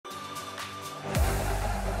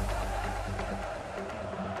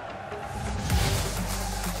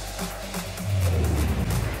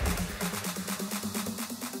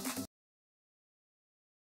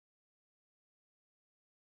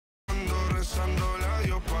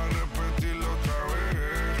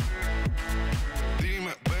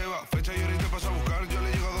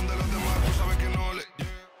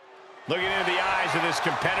Looking into the eyes of this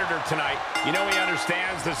competitor tonight, you know he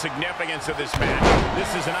understands the significance of this match.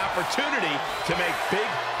 This is an opportunity to make big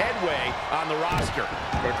headway on the roster.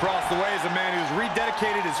 But across the way is a man who's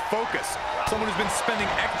rededicated his focus. Someone who's been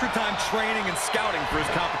spending extra time training and scouting for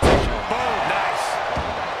his competition. Boom, nice.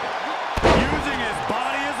 Using his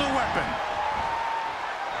body as a weapon.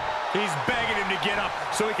 He's begging him to get up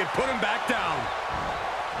so he can put him back down.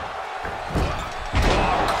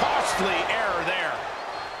 Oh, costly error there.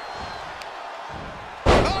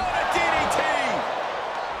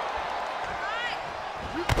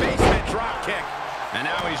 Kick. And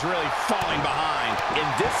now he's really falling behind. In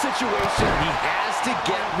this situation, he has to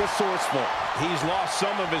get resourceful. He's lost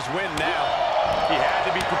some of his wind now. He had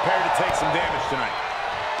to be prepared to take some damage tonight.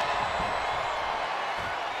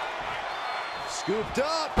 Scooped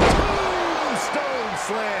up. Tombstone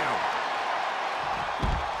slam.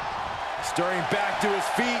 Stirring back to his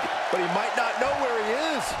feet, but he might not know where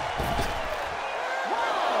he is.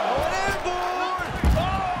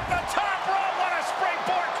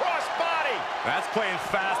 That's playing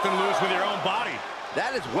fast and loose with your own body.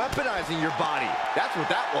 That is weaponizing your body. That's what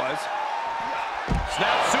that was.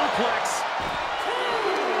 Snap suplex.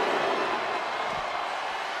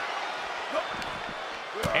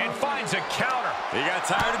 And finds a counter. He got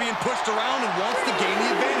tired of being pushed around and wants to gain the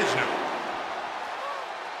advantage now.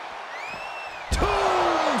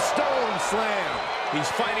 Tombstone slam. He's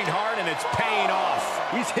fighting hard and it's paying off.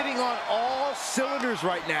 He's hitting on all cylinders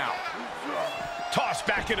right now. Tossed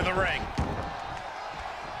back into the ring.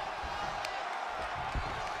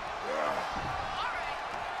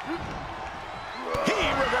 He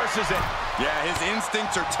reverses it. Yeah, his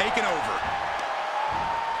instincts are taking over.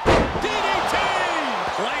 DDT!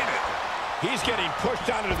 Planted. He's getting pushed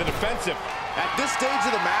out into the defensive. At this stage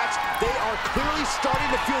of the match, they are clearly starting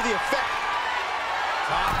to feel the effect.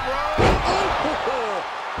 Top rope. Oh!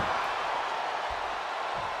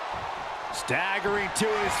 Staggering to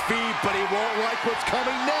his feet, but he won't like what's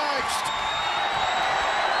coming next.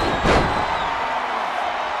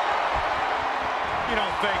 You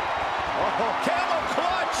don't think? Camel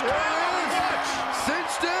clutch! Camel clutch!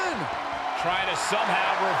 Cinched in. Trying to somehow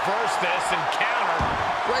reverse this and counter.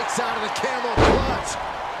 Breaks out of the camel clutch.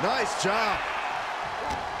 Nice job.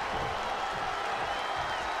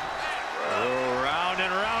 Oh, round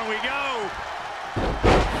and round we go.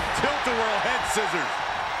 Tilt-a-whirl head scissors.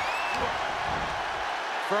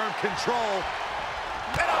 Firm control.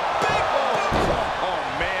 And a big boot! Oh,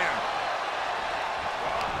 man.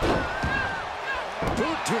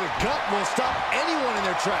 Boot to the gut will stop anyone in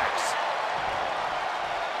their tracks.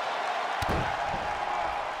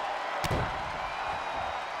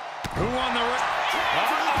 Who won the race?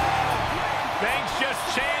 Things just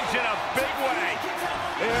changed in a big way.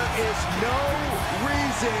 There is no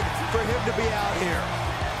reason for him to be out here.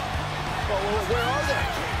 Well, where are they?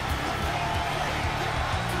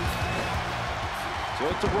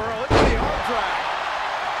 Tilt-a-whirl into the arm drag.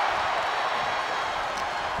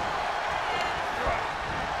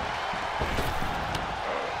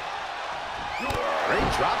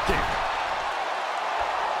 Great dropkick.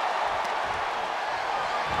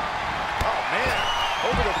 Oh, man,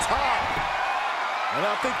 over the top. And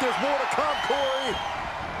I think there's more to come, Corey.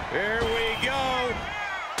 Here we go.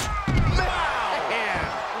 Man.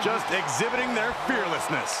 Just exhibiting their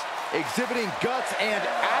fearlessness. Exhibiting guts and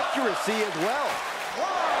accuracy as well.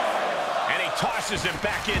 And he tosses him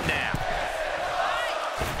back in now.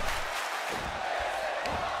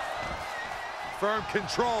 Firm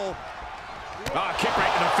control. Kick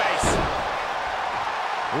right in the face.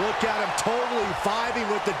 Look at him totally vibing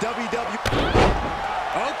with the WWE.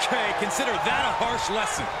 Okay, consider that a harsh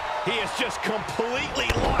lesson. He has just completely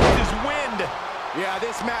lost his wind. Yeah,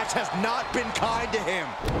 this match has not been kind to him.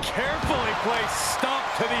 Carefully placed stomp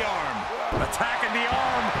to the arm. Attacking the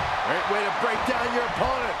arm. Great way to break down your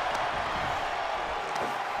opponent.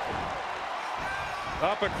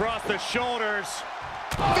 Up across the shoulders.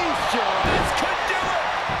 Beast job. This could do it.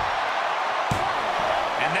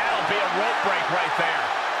 And that'll be a rope break right there.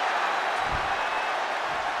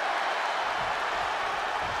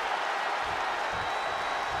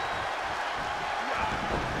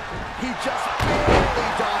 He just barely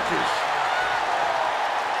dodges.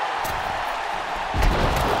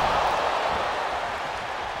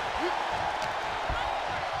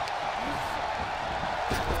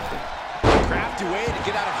 Crafty way to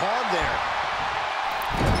get out of harm there.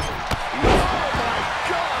 Oh my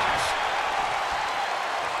gosh!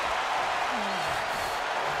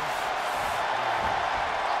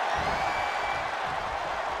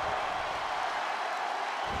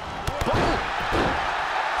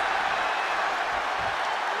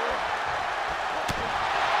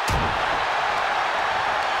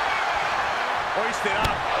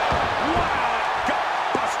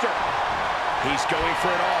 He's going for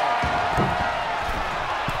it all.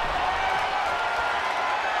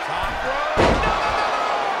 Top rope. No!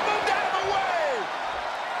 Moved out of the way!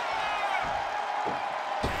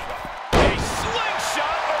 A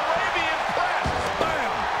slingshot Arabian press.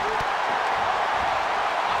 Bam!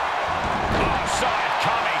 Oh, saw it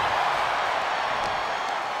coming.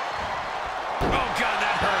 Oh, God,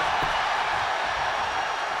 that hurt.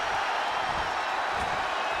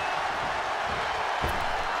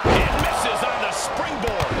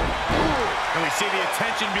 Springboard. Ooh. And we see the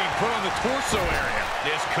attention being put on the torso area.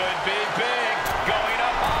 This could be big. Going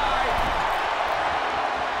up high.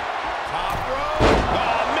 Top rope.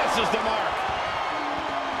 Oh, misses the mark.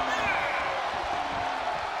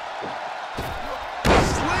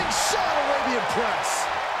 Slingshot Arabian press.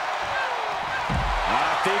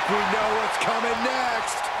 I think we know what's coming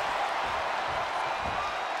next.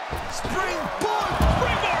 Springboard.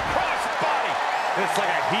 Springboard cross body. It's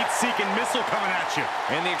like a heat-seeking missile coming at you.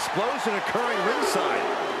 And the explosion occurring ringside.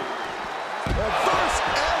 Reverse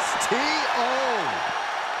STO.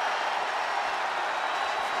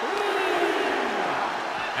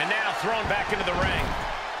 And now thrown back into the ring.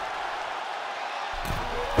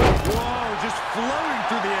 Whoa, just floating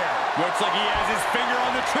through the air. Looks like he has his finger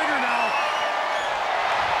on the trigger now.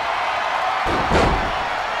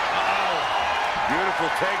 Uh-oh.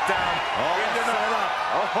 Beautiful takedown. Into the set up.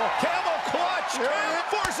 Oh, Camel clutch.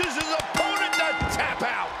 Forces his opponent to tap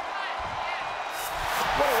out.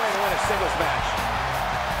 what a way to win a singles match.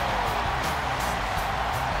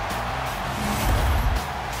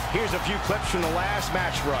 Here's a few clips from the last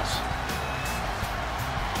match for us.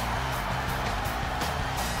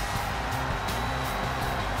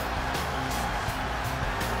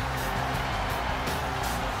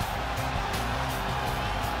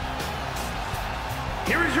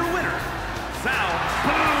 Here is your winner, Sabu.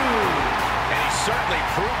 And he certainly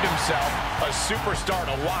proved himself a superstar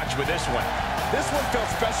to watch with this one. This one felt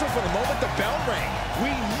special from the moment the bell rang.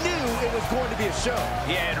 We knew it was going to be a show.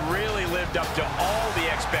 He had really lived up to all the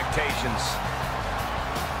expectations.